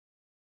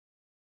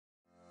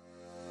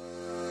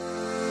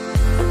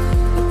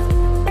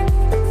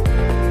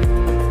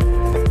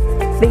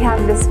They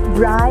have this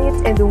bright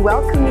and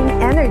welcoming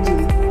energy.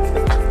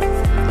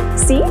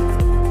 See?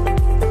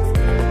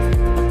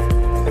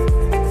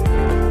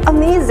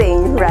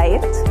 Amazing, right?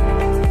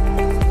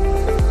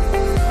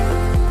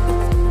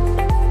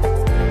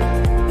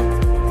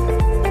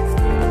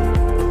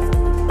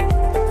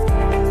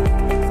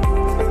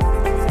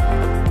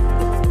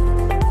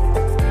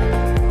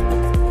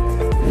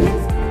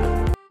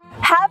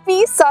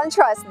 Happy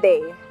Suntrust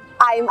Day!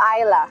 I'm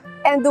Ayla,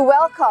 and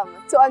welcome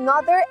to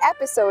another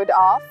episode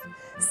of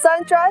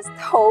Suntrust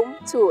Home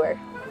Tour.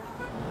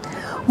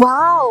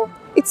 Wow!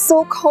 It's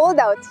so cold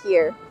out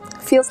here.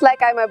 Feels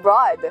like I'm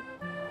abroad.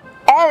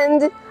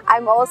 And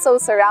I'm also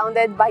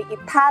surrounded by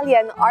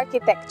Italian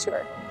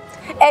architecture.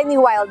 Any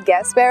wild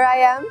guess where I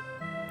am?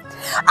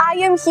 I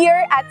am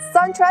here at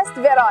Suntrust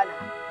Verona,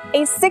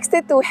 a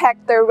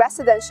 62-hectare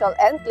residential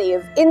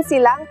enclave in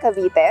Silang,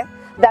 Cavite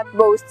that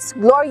boasts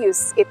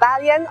glorious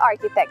Italian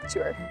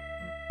architecture.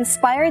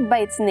 Inspired by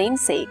its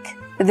namesake,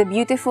 the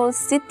beautiful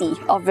city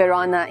of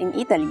Verona in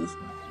Italy,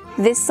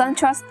 this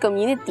Suntrust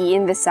community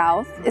in the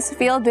south is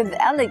filled with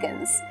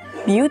elegance,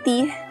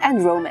 beauty,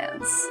 and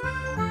romance.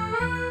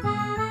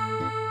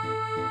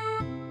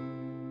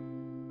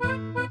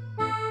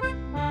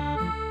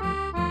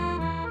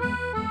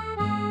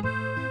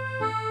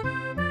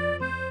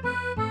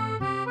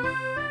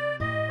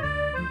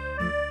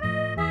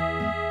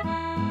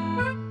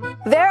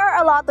 There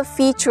are a lot of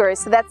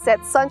features that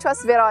set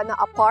Suntrust Verona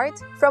apart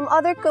from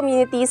other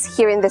communities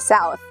here in the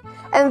south.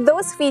 And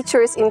those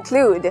features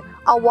include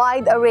a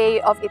wide array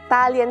of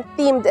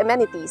Italian-themed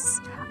amenities,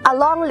 a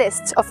long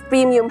list of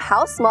premium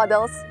house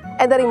models,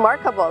 and a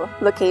remarkable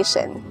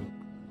location.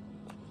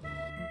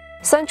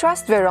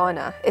 Suntrust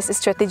Verona is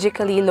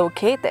strategically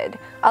located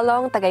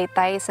along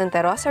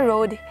Tagaytay-Santa Rosa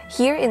Road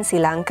here in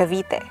Silang,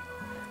 Cavite,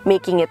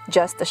 making it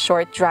just a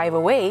short drive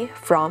away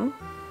from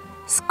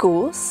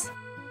schools,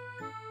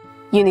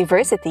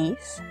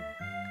 universities,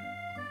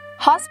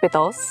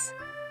 hospitals,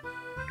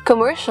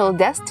 commercial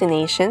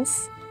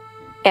destinations,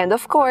 and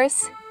of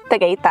course,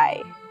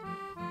 Tagaytay.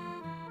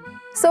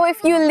 So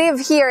if you live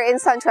here in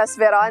Suntrust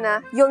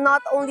Verona, you'll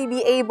not only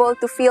be able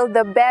to feel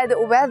the bed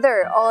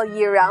weather all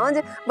year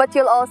round, but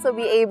you'll also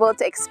be able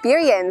to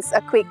experience a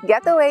quick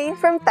getaway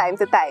from time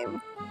to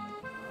time.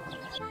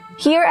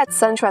 Here at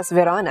Suntrust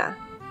Verona,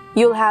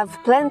 you'll have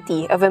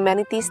plenty of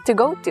amenities to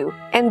go to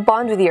and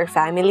bond with your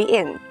family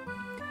in.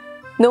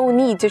 No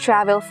need to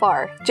travel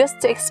far just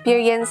to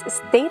experience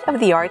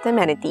state-of-the-art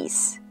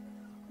amenities.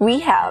 We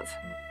have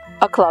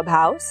a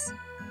clubhouse,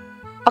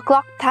 a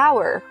clock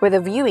tower with a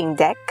viewing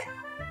deck,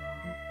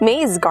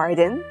 maze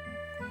garden,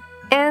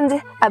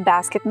 and a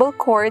basketball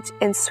court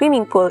and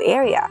swimming pool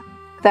area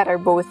that are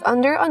both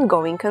under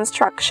ongoing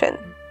construction.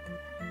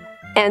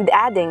 And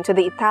adding to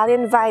the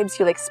Italian vibes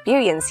you'll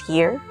experience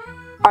here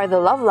are the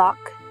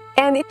Lovelock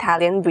and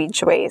Italian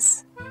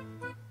bridgeways.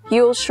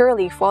 You'll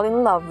surely fall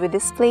in love with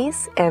this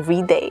place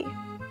every day.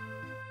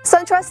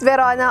 Suntrust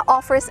Verona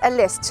offers a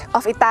list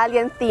of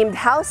Italian-themed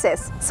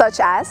houses such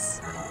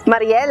as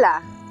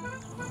Mariella,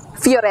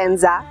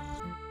 Fiorenza,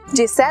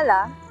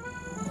 Gisela,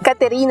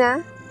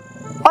 Caterina,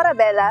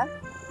 Orabella,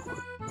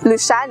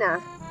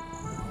 Luciana,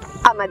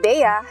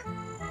 Amadea,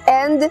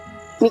 and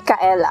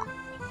Micaela.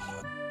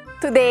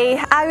 Today,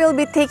 I will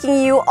be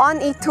taking you on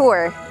a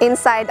tour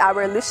inside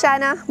our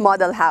Luciana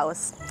model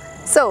house.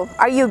 So,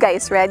 are you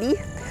guys ready?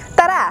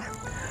 Tara!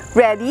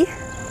 Ready,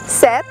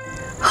 set,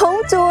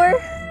 home tour!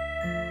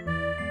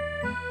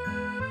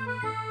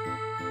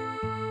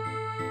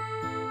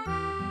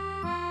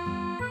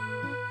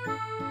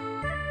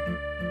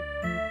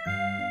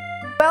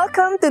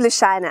 Welcome to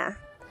Luciana.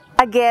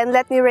 Again,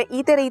 let me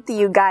reiterate to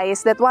you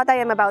guys that what I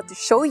am about to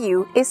show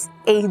you is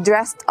a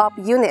dressed-up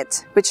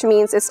unit, which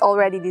means it's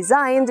already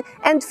designed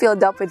and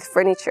filled up with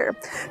furniture.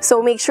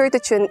 So make sure to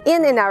tune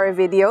in our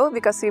video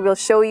because we will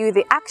show you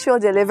the actual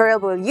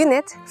deliverable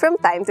unit from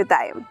time to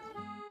time.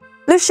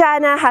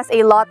 Luciana has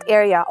a lot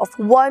area of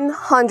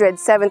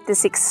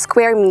 176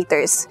 square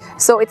meters,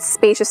 so it's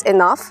spacious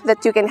enough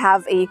that you can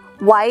have a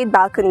wide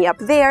balcony up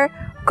there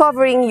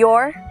covering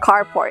your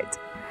carport.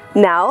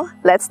 Now,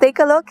 let's take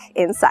a look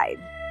inside.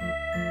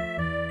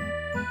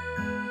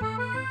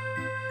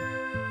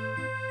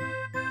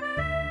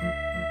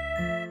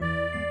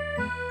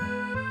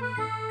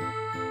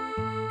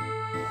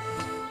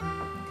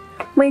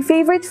 My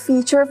favorite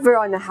feature of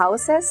Verona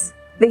houses,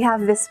 they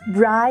have this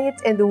bright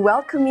and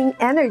welcoming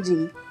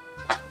energy.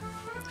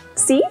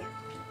 See?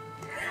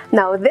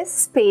 Now this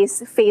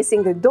space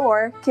facing the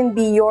door can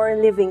be your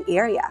living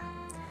area.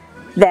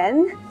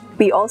 Then,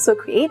 we also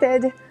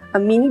created a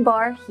mini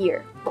bar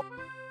here.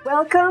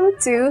 Welcome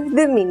to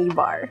the mini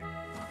bar.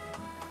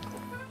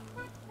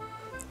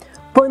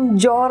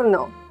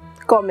 Buongiorno,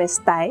 come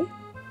stai?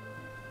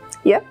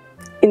 Yep,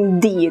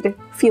 indeed,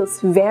 feels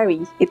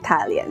very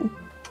Italian.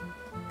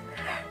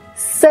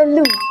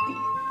 Saluti.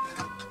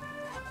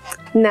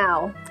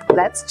 Now,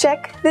 let's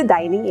check the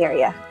dining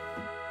area.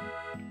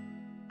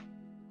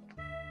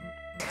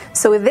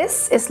 So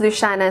this is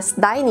Luciana's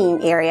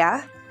dining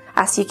area.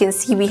 As you can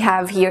see, we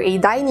have here a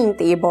dining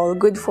table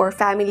good for a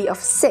family of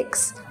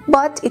 6,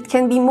 but it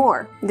can be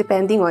more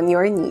depending on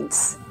your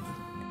needs.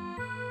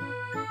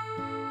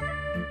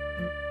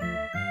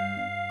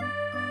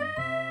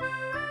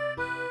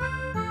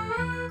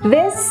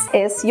 This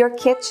is your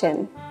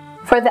kitchen.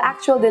 For the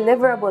actual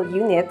deliverable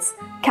units,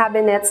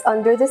 cabinets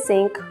under the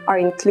sink are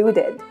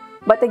included.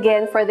 But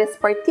again, for this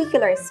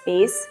particular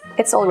space,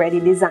 it's already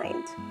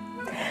designed.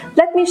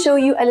 Let me show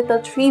you a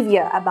little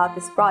trivia about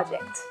this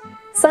project.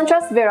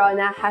 Suntrust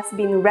Verona has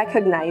been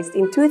recognized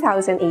in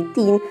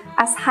 2018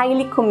 as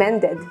highly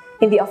commended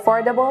in the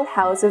Affordable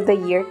House of the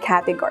Year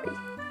category.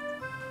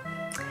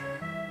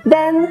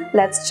 Then,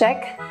 let's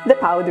check the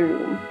powder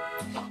room.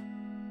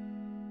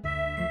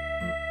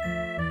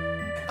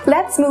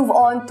 Let's move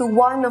on to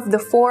one of the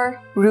 4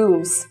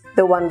 rooms,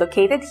 the one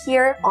located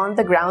here on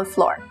the ground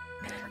floor.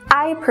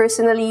 I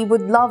personally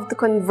would love to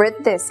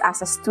convert this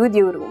as a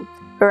studio room,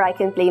 where I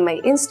can play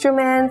my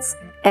instruments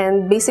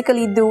and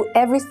basically do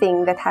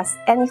everything that has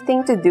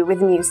anything to do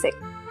with music.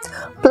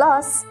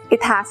 Plus,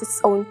 it has its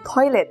own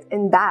toilet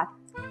and bath,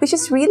 which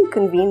is really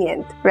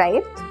convenient,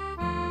 right?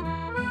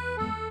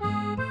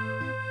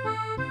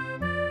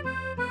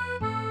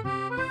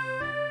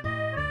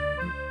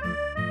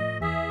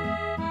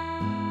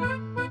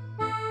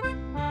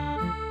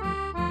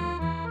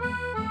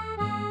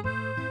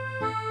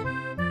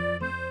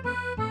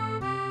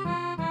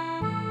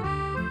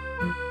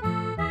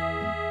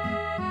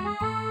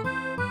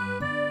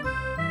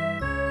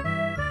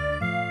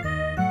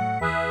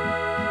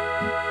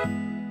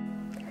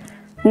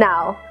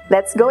 Now,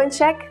 let's go and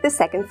check the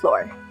second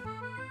floor.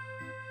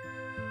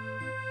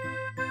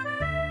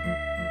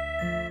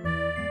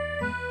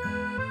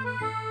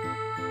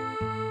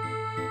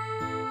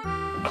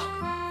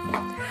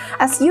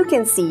 As you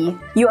can see,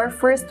 you are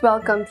first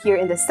welcomed here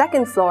in the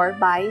second floor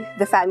by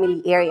the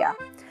family area.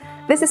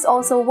 This is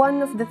also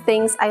one of the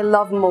things I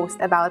love most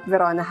about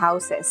Verona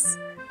houses.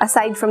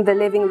 Aside from the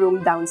living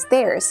room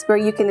downstairs, where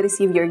you can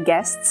receive your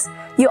guests,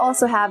 you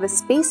also have a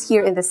space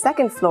here in the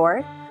second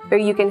floor where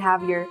you can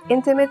have your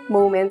intimate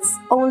moments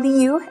only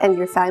you and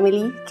your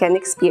family can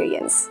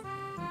experience.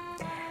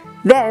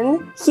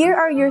 Then, here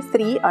are your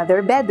 3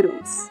 other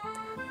bedrooms.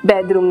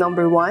 Bedroom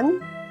number 1,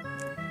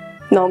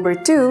 number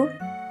 2,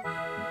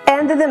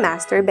 and the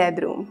master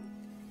bedroom.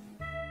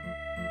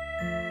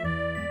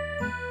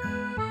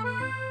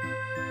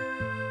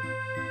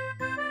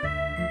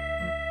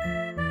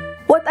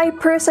 What I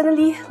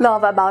personally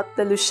love about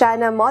the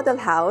Luciana model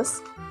house,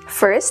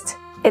 first,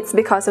 it's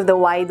because of the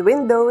wide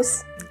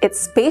windows. It's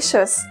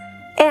spacious,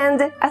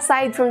 and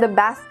aside from the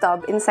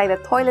bathtub inside the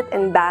toilet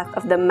and bath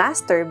of the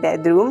master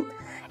bedroom,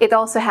 it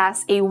also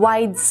has a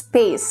wide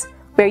space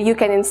where you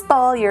can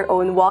install your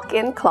own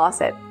walk-in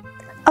closet.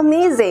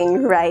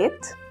 Amazing, right?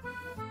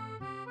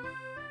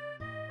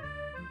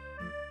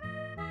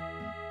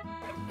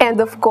 And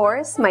of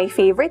course, my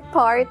favorite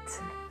part,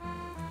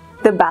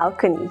 the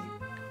balcony.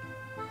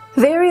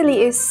 There really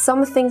is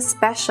something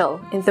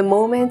special in the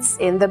moments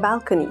in the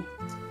balcony.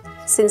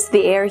 Since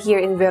the air here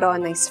in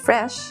Verona is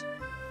fresh,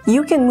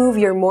 you can move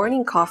your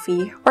morning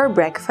coffee or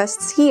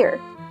breakfasts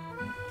here.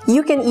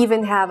 You can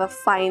even have a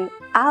fine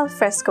al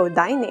fresco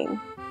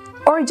dining,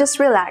 or just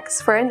relax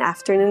for an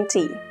afternoon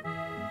tea.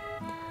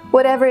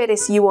 Whatever it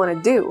is you want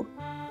to do,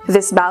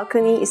 this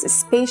balcony is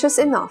spacious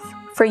enough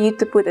for you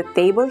to put a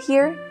table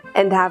here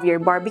and have your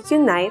barbecue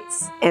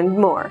nights and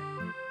more.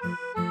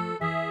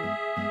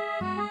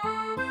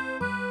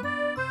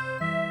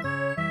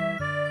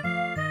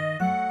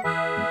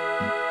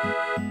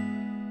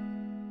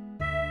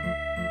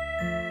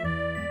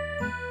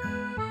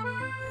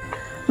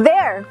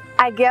 There!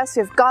 I guess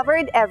we've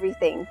covered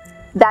everything.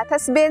 That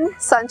has been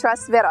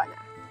Suntrust Verona.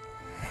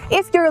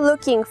 If you're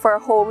looking for a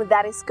home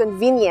that is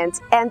convenient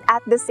and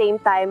at the same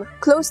time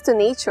close to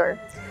nature,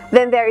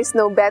 then there is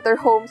no better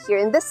home here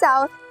in the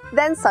South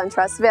than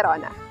Suntrust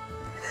Verona.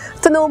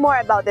 To know more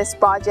about this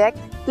project,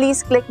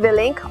 please click the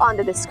link on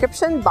the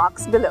description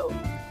box below.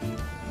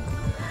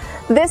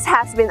 This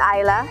has been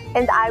Ayla,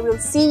 and I will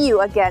see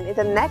you again in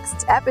the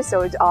next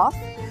episode of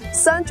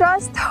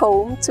Suntrust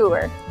Home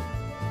Tour.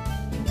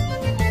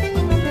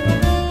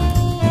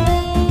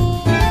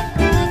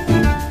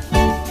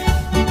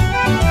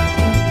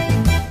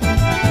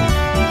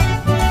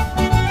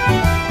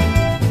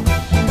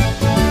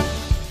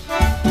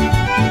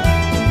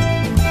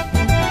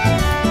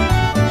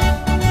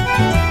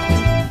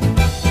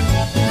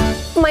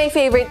 My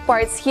favorite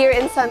parts here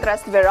in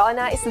Suntrust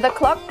Verona is the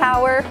clock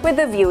tower with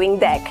the viewing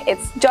deck.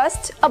 It's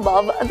just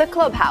above the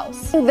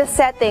clubhouse. The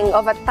setting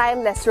of a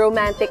timeless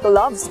romantic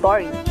love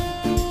story.